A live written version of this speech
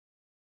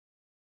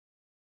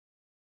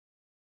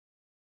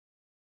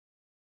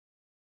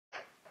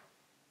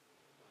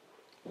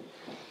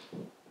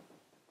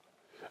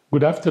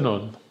Good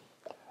afternoon.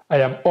 I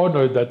am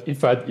honored that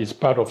IFAD is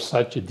part of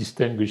such a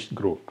distinguished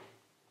group.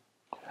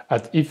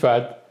 At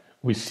IFAD,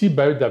 we see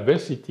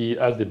biodiversity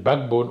as the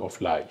backbone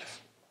of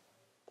life.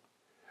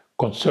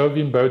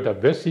 Conserving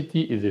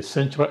biodiversity is a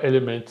central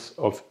element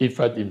of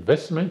IFAD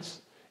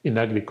investments in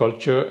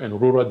agriculture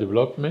and rural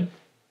development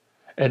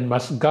and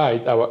must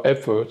guide our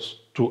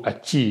efforts to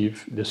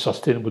achieve the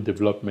Sustainable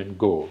Development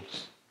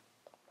Goals.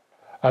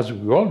 As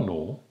we all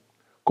know,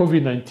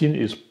 COVID-19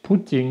 is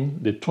putting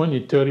the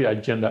 2030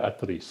 agenda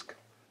at risk.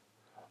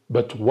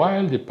 But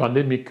while the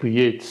pandemic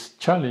creates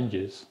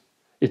challenges,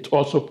 it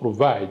also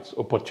provides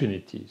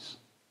opportunities.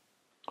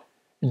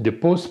 In the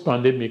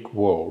post-pandemic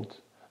world,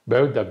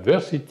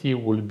 biodiversity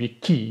will be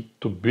key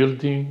to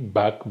building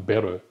back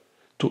better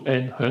to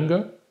end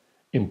hunger,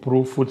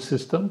 improve food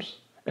systems,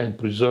 and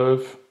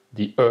preserve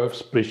the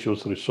Earth's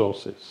precious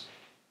resources.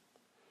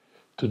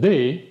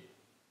 Today,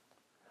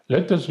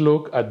 let us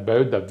look at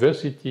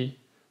biodiversity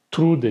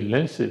through the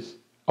lenses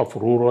of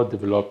rural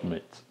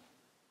development.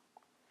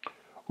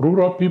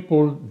 Rural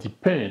people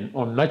depend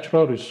on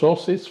natural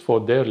resources for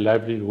their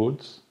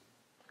livelihoods.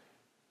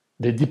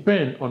 They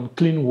depend on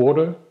clean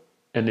water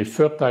and a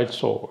fertile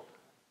soil.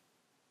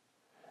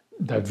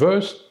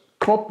 Diverse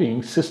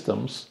cropping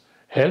systems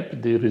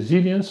help the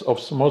resilience of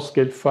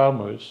small-scale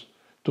farmers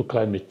to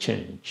climate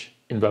change,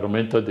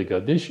 environmental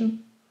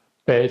degradation,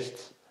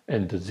 pests,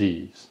 and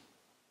disease.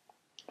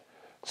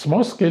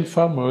 Small-scale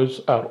farmers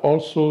are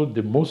also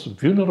the most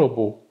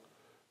vulnerable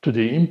to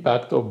the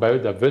impact of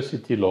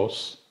biodiversity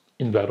loss,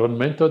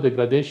 environmental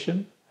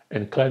degradation,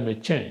 and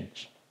climate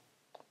change.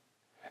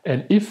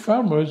 And if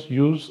farmers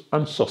use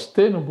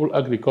unsustainable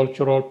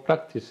agricultural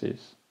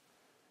practices,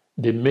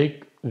 they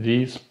make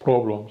these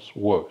problems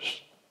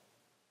worse.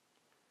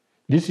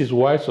 This is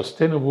why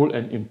sustainable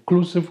and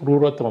inclusive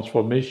rural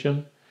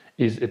transformation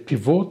is a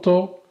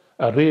pivotal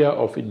area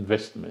of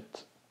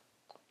investment.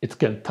 It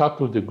can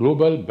tackle the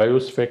global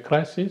biosphere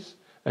crisis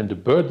and the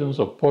burdens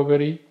of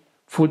poverty,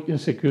 food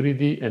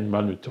insecurity, and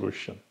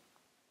malnutrition.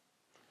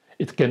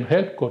 It can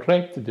help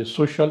correct the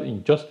social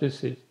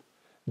injustices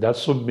that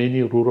so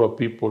many rural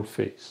people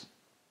face.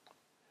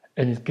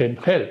 And it can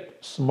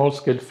help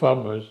small-scale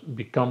farmers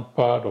become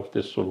part of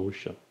the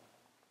solution.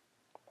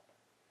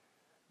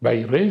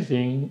 By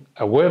raising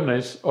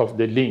awareness of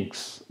the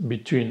links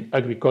between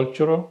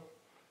agriculture,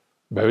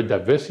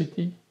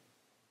 biodiversity,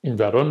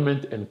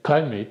 environment, and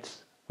climate,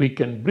 we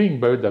can bring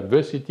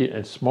biodiversity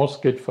and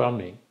small-scale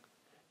farming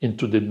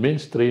into the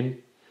mainstream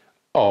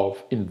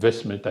of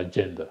investment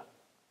agenda.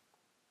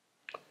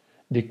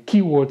 The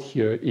key word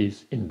here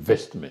is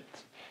investment.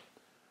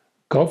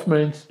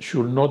 Governments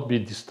should not be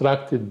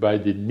distracted by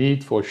the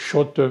need for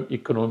short-term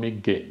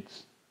economic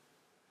gains.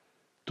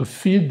 To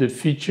feed the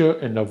future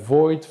and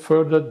avoid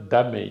further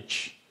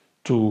damage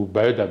to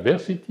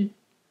biodiversity,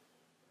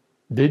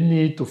 they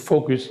need to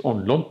focus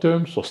on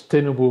long-term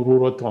sustainable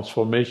rural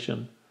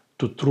transformation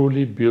to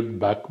truly build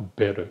back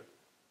better.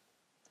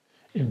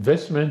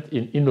 Investment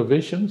in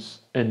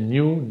innovations and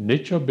new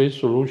nature-based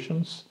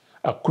solutions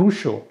are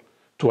crucial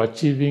to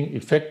achieving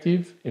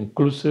effective,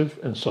 inclusive,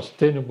 and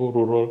sustainable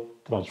rural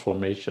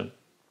transformation.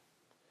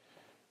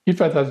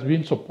 IFAD has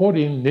been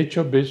supporting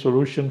nature-based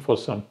solutions for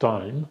some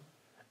time,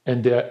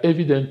 and they are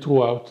evident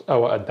throughout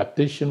our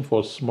Adaptation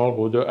for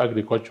Smallholder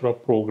Agricultural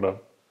Program,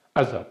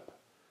 ASAP,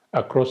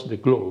 across the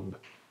globe.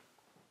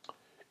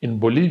 In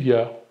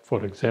Bolivia,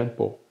 for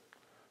example,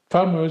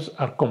 farmers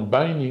are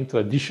combining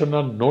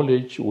traditional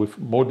knowledge with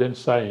modern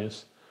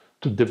science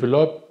to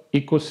develop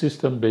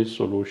ecosystem-based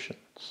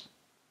solutions.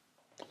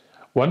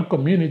 One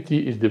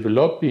community is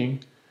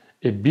developing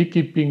a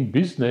beekeeping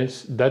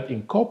business that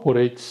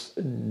incorporates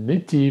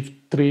native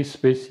tree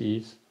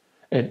species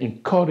and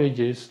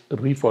encourages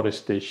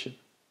reforestation.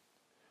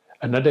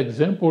 Another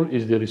example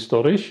is the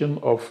restoration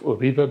of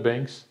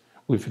riverbanks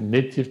with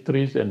native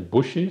trees and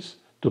bushes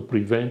to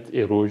prevent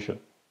erosion.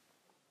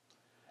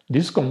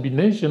 This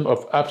combination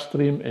of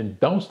upstream and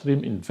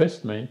downstream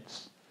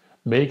investments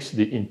makes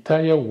the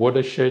entire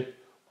watershed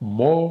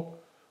more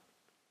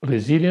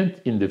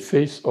resilient in the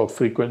face of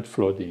frequent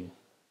flooding.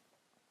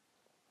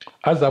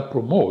 ASA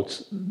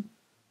promotes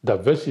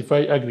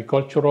diversified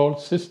agricultural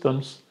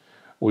systems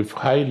with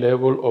high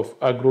level of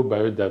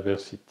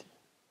agrobiodiversity.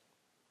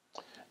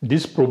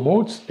 This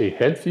promotes a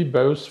healthy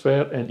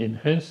biosphere and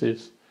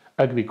enhances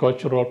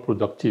agricultural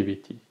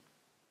productivity.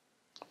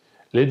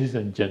 Ladies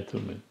and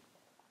gentlemen,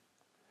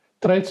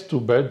 threats to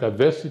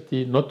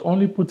biodiversity not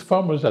only put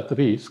farmers at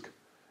risk,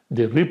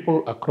 they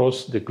ripple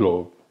across the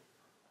globe.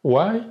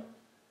 Why?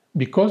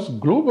 Because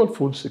global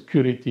food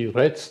security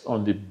rests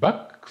on the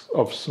backs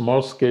of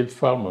small-scale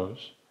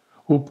farmers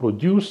who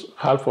produce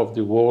half of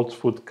the world's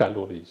food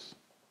calories.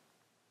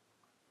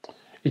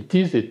 It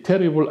is a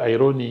terrible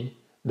irony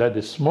that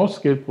the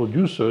small-scale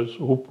producers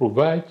who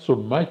provide so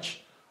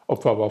much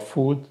of our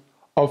food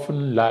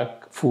often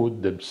lack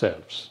food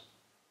themselves.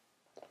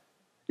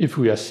 If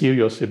we are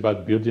serious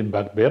about building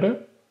back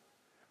better,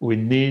 we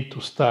need to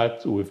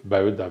start with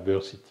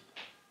biodiversity.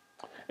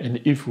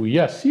 And if we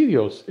are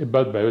serious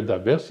about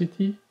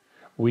biodiversity,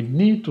 we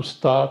need to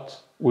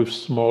start with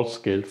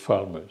small-scale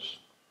farmers.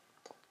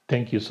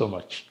 Thank you so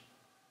much.